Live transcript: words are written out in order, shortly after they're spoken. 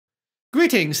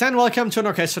Greetings and welcome to an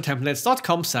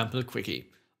orchestratemplates.com Sample Quickie.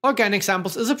 Organic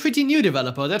Samples is a pretty new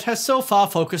developer that has so far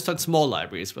focused on small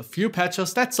libraries with few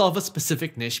patches that solve a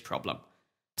specific niche problem.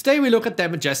 Today we look at their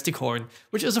Majestic Horn,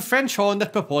 which is a French horn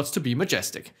that purports to be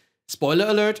majestic. Spoiler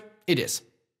alert, it is.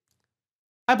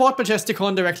 I bought Majestic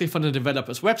Horn directly from the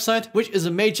developer's website, which is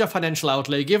a major financial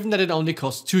outlay given that it only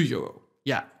costs €2.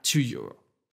 Yeah, €2.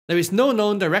 There is no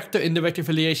known direct or indirect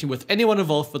affiliation with anyone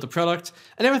involved with the product,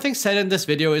 and everything said in this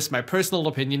video is my personal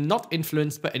opinion, not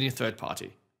influenced by any third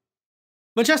party.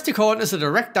 Majestic Horn is a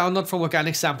direct download from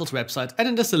Organic Sample's website, and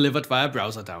it is delivered via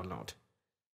browser download.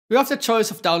 You have the choice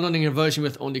of downloading a version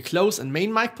with only close and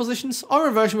main mic positions, or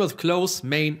a version with close,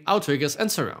 main, outriggers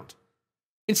and surround.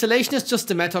 Installation is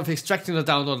just a matter of extracting the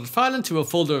downloaded file into a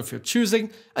folder of your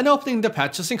choosing, and opening the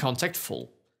patches in Contact Full.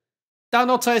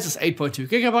 Download size is 8.2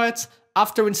 GB.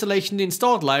 After installation, the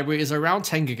installed library is around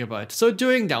 10 GB, so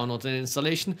during download and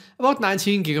installation, about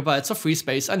 19 GB of free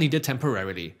space are needed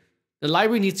temporarily. The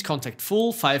library needs Contact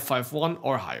Full 551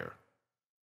 or higher.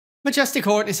 Majestic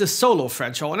Horn is a solo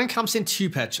French horn and comes in two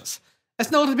patches.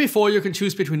 As noted before, you can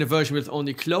choose between a version with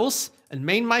only close and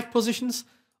main mic positions,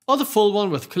 or the full one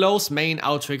with close, main,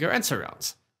 outrigger and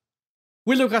surrounds.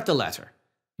 We'll look at the latter.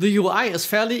 The UI is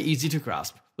fairly easy to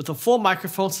grasp, with the 4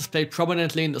 microphones displayed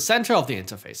prominently in the center of the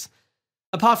interface.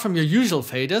 Apart from your usual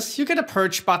faders, you get a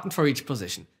perch button for each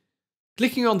position.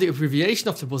 Clicking on the abbreviation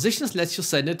of the positions lets you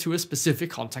send it to a specific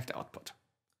contact output.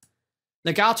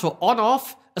 Legato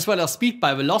on-off, as well as speed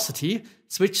by velocity,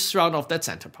 switches round off that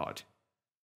center part.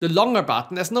 The longer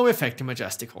button has no effect in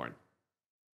Majestic Horn.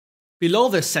 Below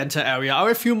this center area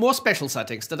are a few more special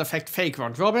settings that affect fake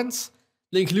round robins,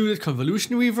 the included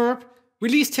convolution reverb,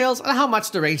 release tails, and how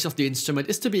much the range of the instrument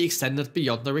is to be extended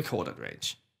beyond the recorded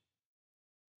range.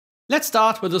 Let's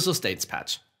start with the sustains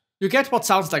patch. You get what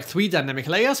sounds like 3 dynamic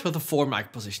layers with the 4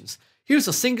 mic positions. Here's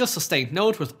a single sustained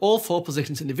note with all 4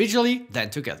 positions individually, then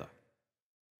together.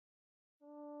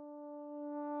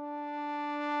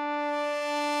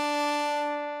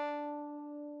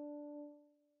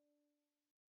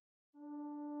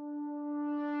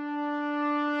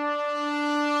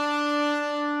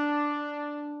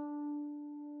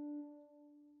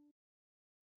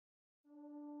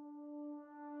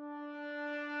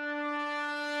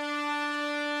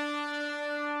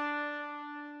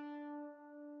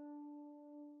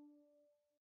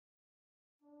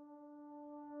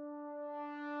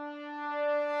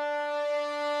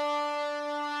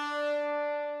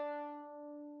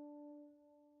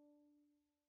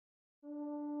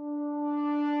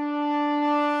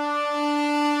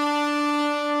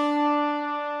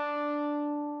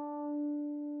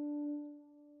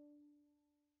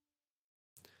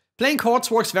 Playing chords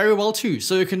works very well too,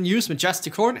 so you can use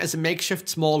Majestic Horn as a makeshift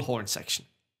small horn section.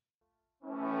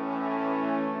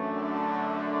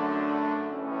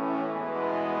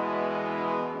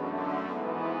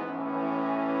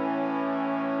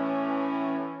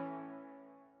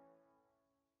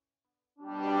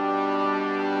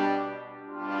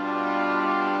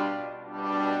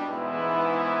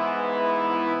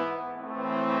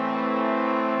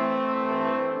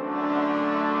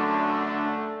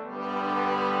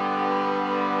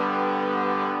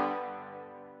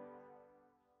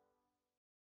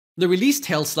 The release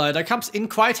tail slider comes in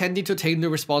quite handy to tame the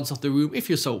response of the room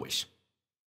if you so wish.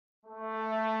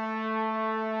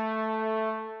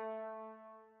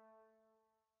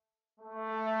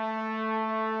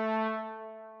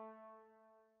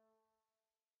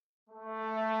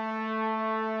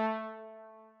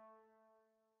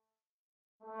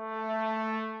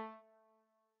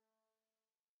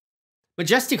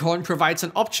 Majestic Horn provides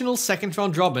an optional second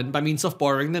round robin by means of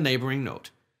borrowing the neighboring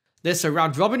note. There's a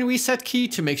round robin reset key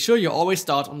to make sure you always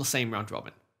start on the same round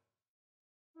robin.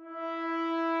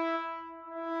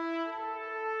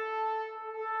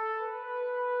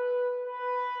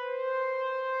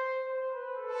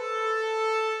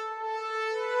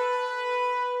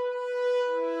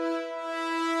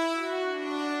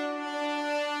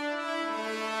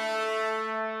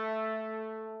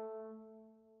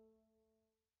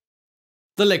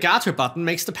 The legato button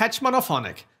makes the patch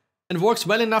monophonic, and works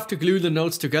well enough to glue the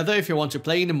notes together if you want to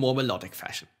play in a more melodic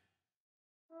fashion.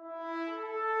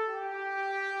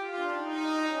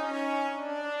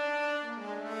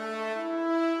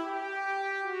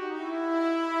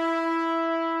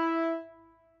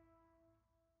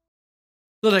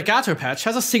 The legato patch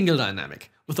has a single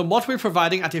dynamic, with the mod wheel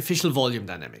providing artificial volume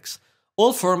dynamics.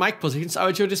 All 4 mic positions are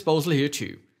at your disposal here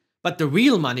too, but the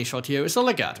real money shot here is the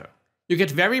legato. You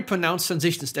get very pronounced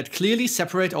transitions that clearly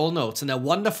separate all notes and are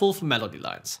wonderful for melody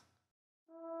lines.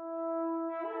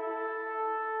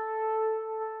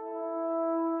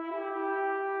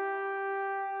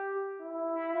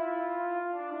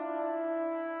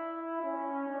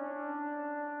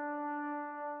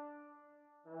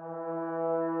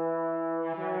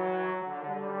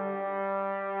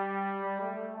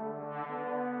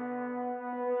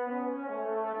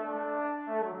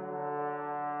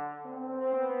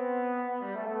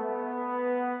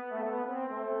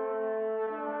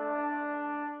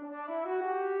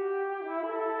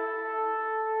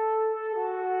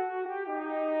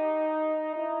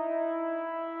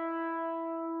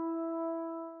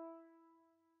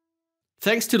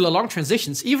 Thanks to the long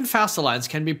transitions, even faster lines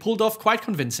can be pulled off quite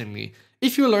convincingly,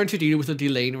 if you learn to deal with the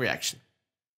delay in reaction.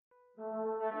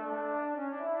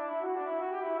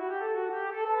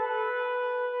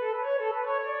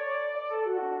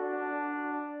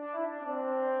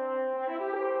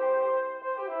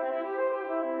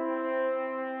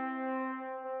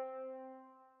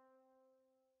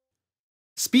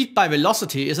 Speed by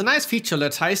velocity is a nice feature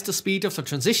that ties the speed of the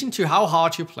transition to how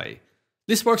hard you play.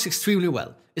 This works extremely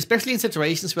well, especially in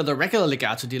situations where the regular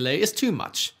legato delay is too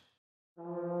much.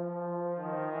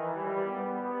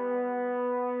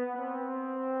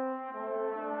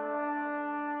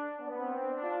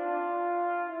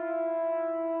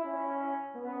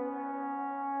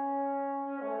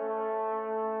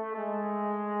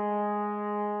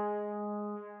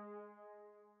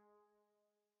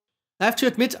 I have to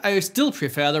admit I still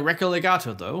prefer the regular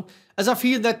legato though, as I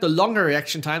feel that the longer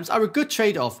reaction times are a good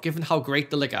trade-off given how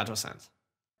great the legato sounds.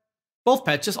 Both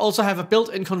patches also have a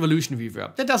built-in convolution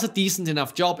reverb that does a decent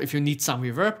enough job if you need some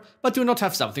reverb, but do not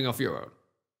have something of your own.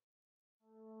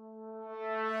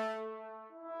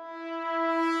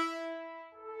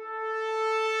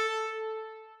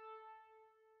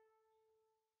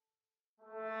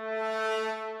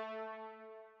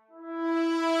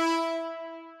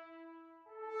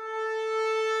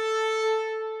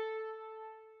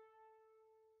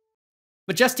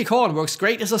 Majestic Horn works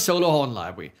great as a solo horn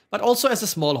library, but also as a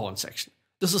small horn section.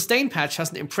 The sustain patch has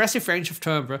an impressive range of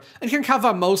timbre and can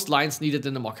cover most lines needed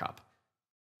in the mockup.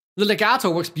 The legato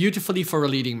works beautifully for a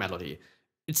leading melody.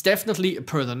 It's definitely,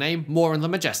 per the name, more on the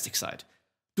majestic side.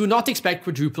 Do not expect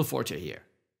quadruple forte here.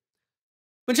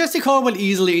 Majestic Horn will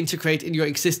easily integrate in your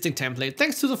existing template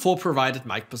thanks to the 4 provided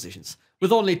mic positions.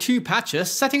 With only 2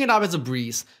 patches, setting it up as a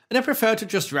breeze, and I prefer to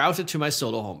just route it to my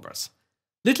solo horn bus.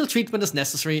 Little treatment is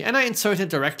necessary, and I insert it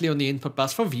directly on the input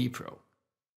bus for V-Pro.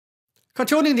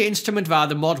 Controlling the instrument via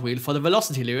the mod wheel for the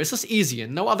velocity layers is easy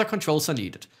and no other controls are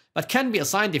needed, but can be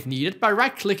assigned if needed by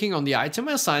right-clicking on the item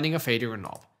and assigning a fader or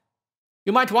knob.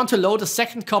 You might want to load a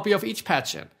second copy of each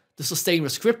patch in, the sustain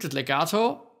with scripted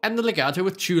legato and the legato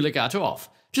with true legato off,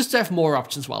 just to have more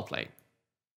options while playing.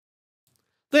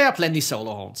 There are plenty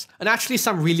solo horns, and actually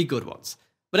some really good ones.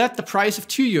 But at the price of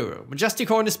 €2, Majestic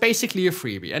Horn is basically a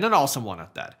freebie, and an awesome one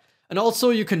at that. And also,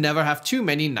 you can never have too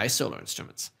many nice solo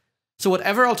instruments. So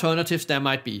whatever alternatives there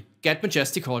might be, get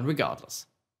Majestic Horn regardless.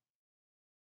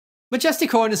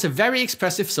 Majestic Horn is a very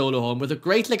expressive solo horn with a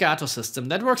great legato system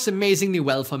that works amazingly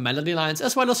well for melody lines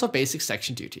as well as for basic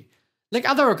section duty. Like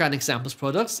other Organic Samples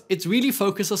products, it really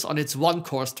focuses on its one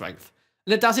core strength,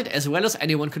 and it does it as well as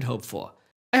anyone could hope for.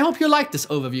 I hope you liked this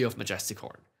overview of Majestic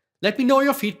Horn. Let me know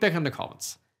your feedback in the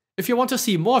comments. If you want to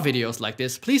see more videos like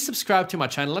this, please subscribe to my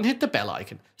channel and hit the bell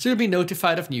icon so you'll be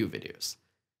notified of new videos.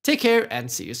 Take care and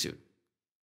see you soon.